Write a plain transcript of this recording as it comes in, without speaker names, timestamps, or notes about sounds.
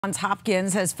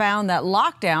Hopkins has found that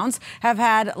lockdowns have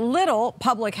had little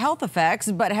public health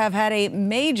effects, but have had a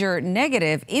major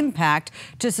negative impact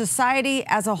to society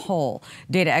as a whole.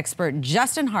 Data expert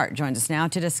Justin Hart joins us now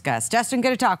to discuss. Justin,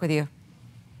 good to talk with you.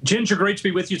 Ginger, great to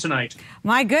be with you tonight.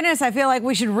 My goodness, I feel like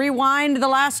we should rewind the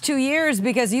last 2 years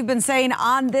because you've been saying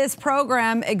on this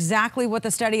program exactly what the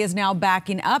study is now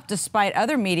backing up, despite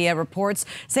other media reports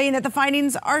saying that the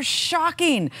findings are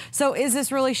shocking. So is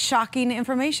this really shocking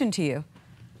information to you?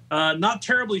 Not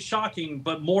terribly shocking,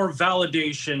 but more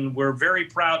validation. We're very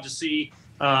proud to see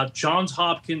Johns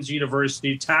Hopkins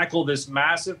University tackle this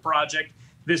massive project,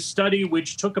 this study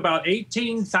which took about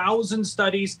 18,000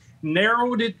 studies,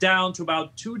 narrowed it down to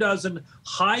about 24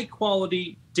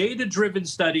 high-quality, data-driven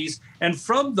studies, and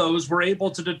from those we're able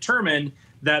to determine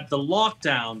that the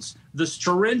lockdowns, the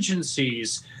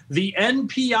stringencies, the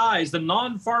NPIs, the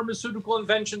non-pharmaceutical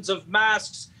inventions of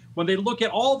masks, when they look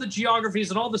at all the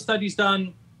geographies and all the studies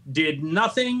done, did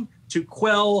nothing to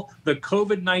quell the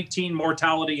COVID-19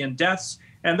 mortality and deaths.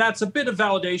 And that's a bit of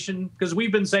validation because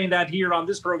we've been saying that here on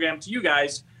this program to you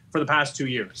guys for the past 2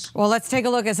 years. Well, let's take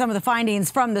a look at some of the findings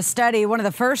from the study. One of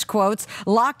the first quotes: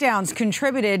 lockdowns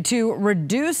contributed to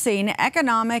reducing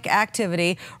economic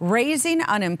activity, raising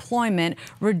unemployment,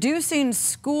 reducing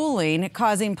schooling,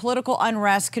 causing political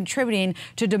unrest, contributing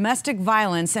to domestic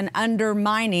violence, and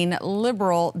undermining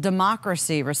liberal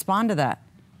democracy. Respond to that.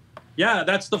 Yeah,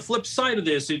 that's the flip side of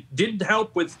this. It didn't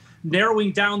help with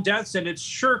narrowing down deaths, and it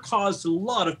sure caused a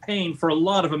lot of pain for a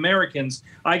lot of Americans.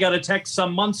 I got a text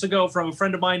some months ago from a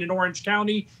friend of mine in Orange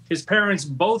County. His parents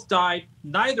both died,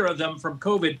 neither of them from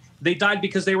COVID. They died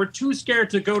because they were too scared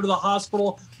to go to the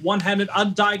hospital. One had an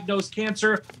undiagnosed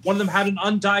cancer. One of them had an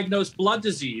undiagnosed blood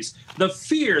disease. The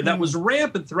fear that was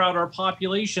rampant throughout our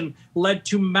population led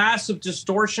to massive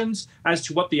distortions as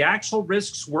to what the actual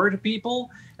risks were to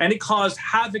people, and it caused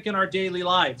havoc in our daily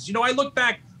lives. You know, I look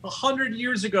back 100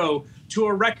 years ago to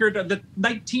a record of the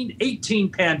 1918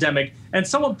 pandemic, and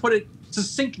someone put it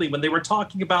succinctly when they were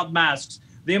talking about masks.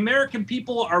 The American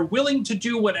people are willing to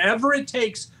do whatever it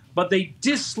takes, but they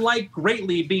dislike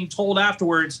greatly being told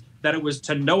afterwards that it was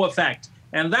to no effect.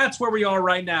 And that's where we are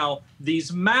right now.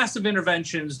 These massive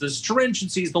interventions, the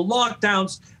stringencies, the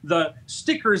lockdowns, the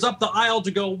stickers up the aisle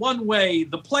to go one way,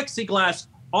 the plexiglass,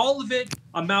 all of it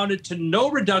amounted to no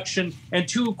reduction and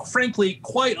to, frankly,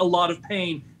 quite a lot of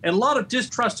pain and a lot of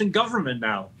distrust in government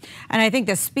now. And I think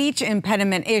the speech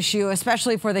impediment issue,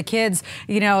 especially for the kids,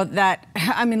 you know, that,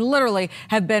 I mean, literally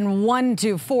have been 1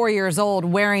 to 4 years old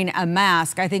wearing a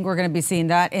mask, I think we're going to be seeing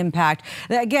that impact.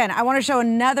 Again, I want to show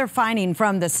another finding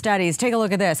from the studies. Take a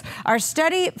look at this. Our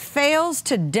study fails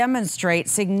to demonstrate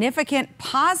significant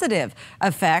positive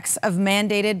effects of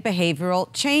mandated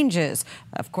behavioral changes,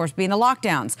 of course, being the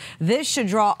lockdowns. This should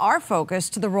draw our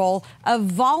focus to the role of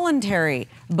voluntary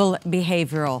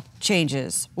behavioral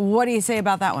changes. What do you say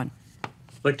about that one?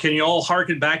 But can you all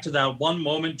hearken back to that one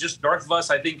moment just north of us,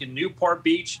 I think in Newport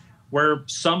Beach, where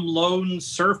some lone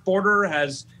surfboarder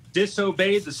has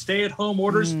disobeyed the stay-at-home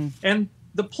orders and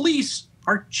the police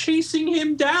are chasing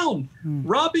him down,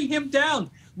 robbing him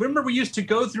down. Remember, we used to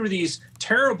go through these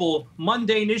terrible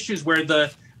mundane issues where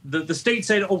the state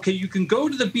said, okay, you can go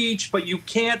to the beach, but you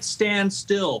can't stand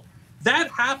still. That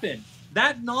happened.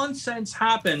 That nonsense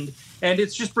happened, and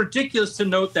it's just ridiculous to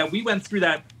note that we went through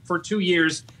that for 2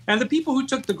 years, and the people who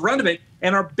took the grunt of it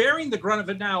and are bearing the grunt of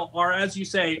it now are, as you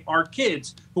say, our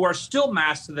kids who are still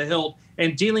masked to the hilt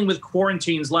and dealing with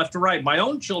quarantines left and right. My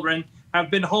own children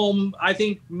have been home, I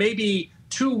think, maybe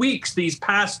 2 weeks these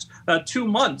past 2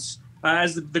 months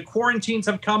as the quarantines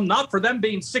have come, not for them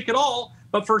being sick at all,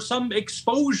 but for some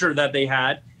exposure that they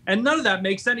had. And none of that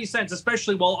makes any sense,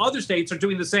 especially while other states are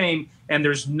doing the same. And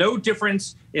there's no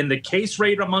difference in the case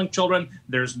rate among children.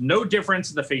 There's no difference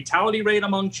in the fatality rate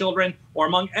among children or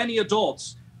among any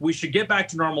adults. We should get back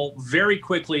to normal very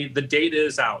quickly. The data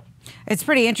is out. It's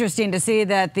pretty interesting to see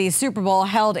that the Super Bowl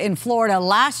held in Florida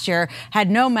last year had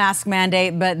no mask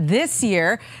mandate, but this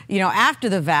year, you know, after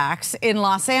the vax in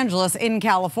Los Angeles, in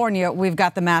California, we've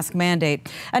got the mask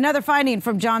mandate. Another finding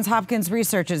from Johns Hopkins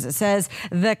researchers, it says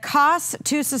the costs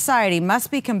to society must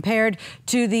be compared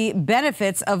to the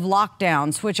benefits of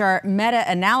lockdowns, which our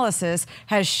meta-analysis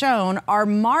has shown are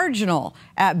marginal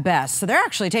at best. So they're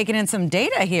actually taking in some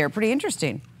data here. Pretty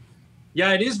interesting.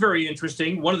 Yeah, it is very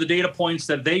interesting. One of the data points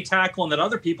that they tackle and that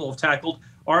other people have tackled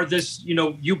are this, you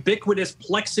know, ubiquitous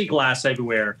plexiglass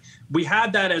everywhere. We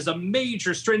had that as a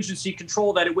major stringency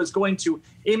control that it was going to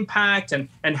impact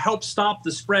and help stop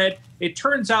the spread. It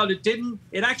turns out it didn't.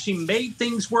 It actually made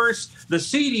things worse. The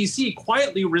CDC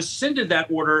quietly rescinded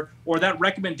that order or that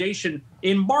recommendation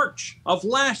in March of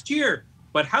last year.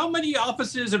 but how many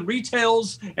offices and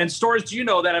retails and stores do you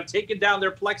know that have taken down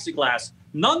their plexiglass?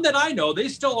 None that I know. They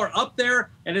still are up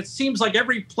there, and it seems like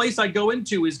every place I go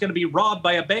into is going to be robbed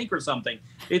by a bank or something.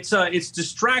 It's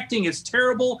distracting. It's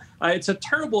terrible. It's a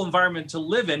terrible environment to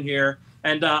live in here.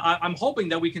 And I'm hoping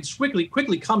that we can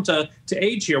quickly come to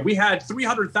age here. We had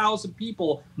 300,000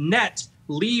 people net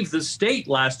leave the state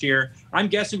last year. I'm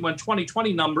guessing when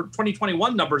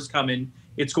 2021 numbers come in,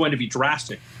 it's going to be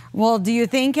drastic. Well, do you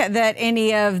think that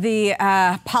any of the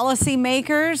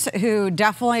policymakers who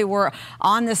definitely were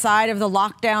on the side of the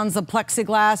lockdowns, the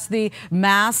plexiglass, the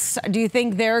masks, do you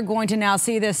think they're going to now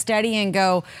see this steady and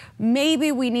go,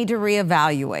 maybe we need to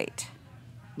reevaluate?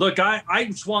 Look, I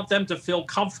just want them to feel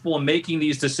comfortable in making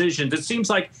these decisions. It seems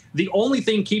like the only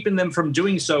thing keeping them from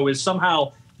doing so is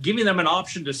somehow giving them an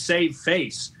option to save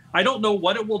face. I don't know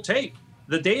what it will take.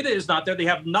 The data is not there. They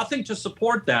have nothing to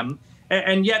support them.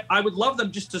 And yet I would love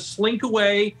them just to slink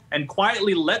away and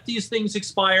quietly let these things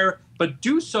expire, but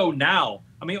do so now.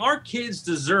 I mean, our kids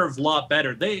deserve a lot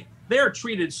better. They are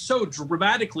treated so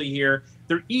dramatically here.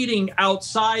 They're eating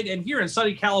outside, and here in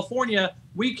sunny California,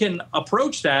 we can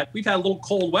approach that. We've had a little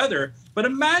cold weather, but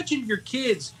imagine your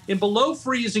kids in below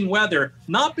freezing weather,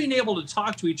 not being able to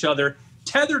talk to each other,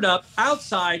 tethered up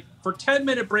outside for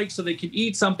 10-minute breaks so they can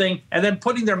eat something, and then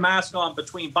putting their mask on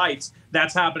between bites.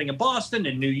 That's happening in Boston,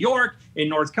 in New York, in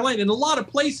North Carolina, in a lot of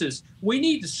places. We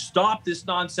need to stop this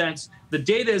nonsense. The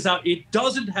data is out. It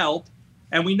doesn't help,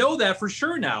 and we know that for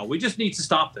sure now. We just need to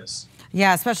stop this.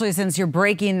 Yeah, especially since you're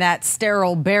breaking that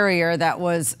sterile barrier that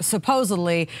was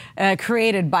supposedly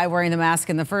created by wearing the mask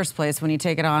in the first place. When you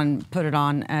take it on, put it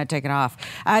on, take it off.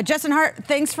 Justin Hart,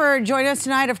 thanks for joining us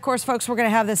tonight. Of course, folks, we're going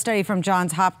to have this study from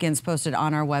Johns Hopkins posted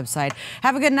on our website.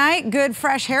 Have a good night. Good,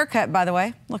 fresh haircut, by the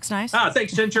way. Looks nice.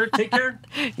 Thanks, Ginger. Take care.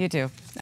 You too.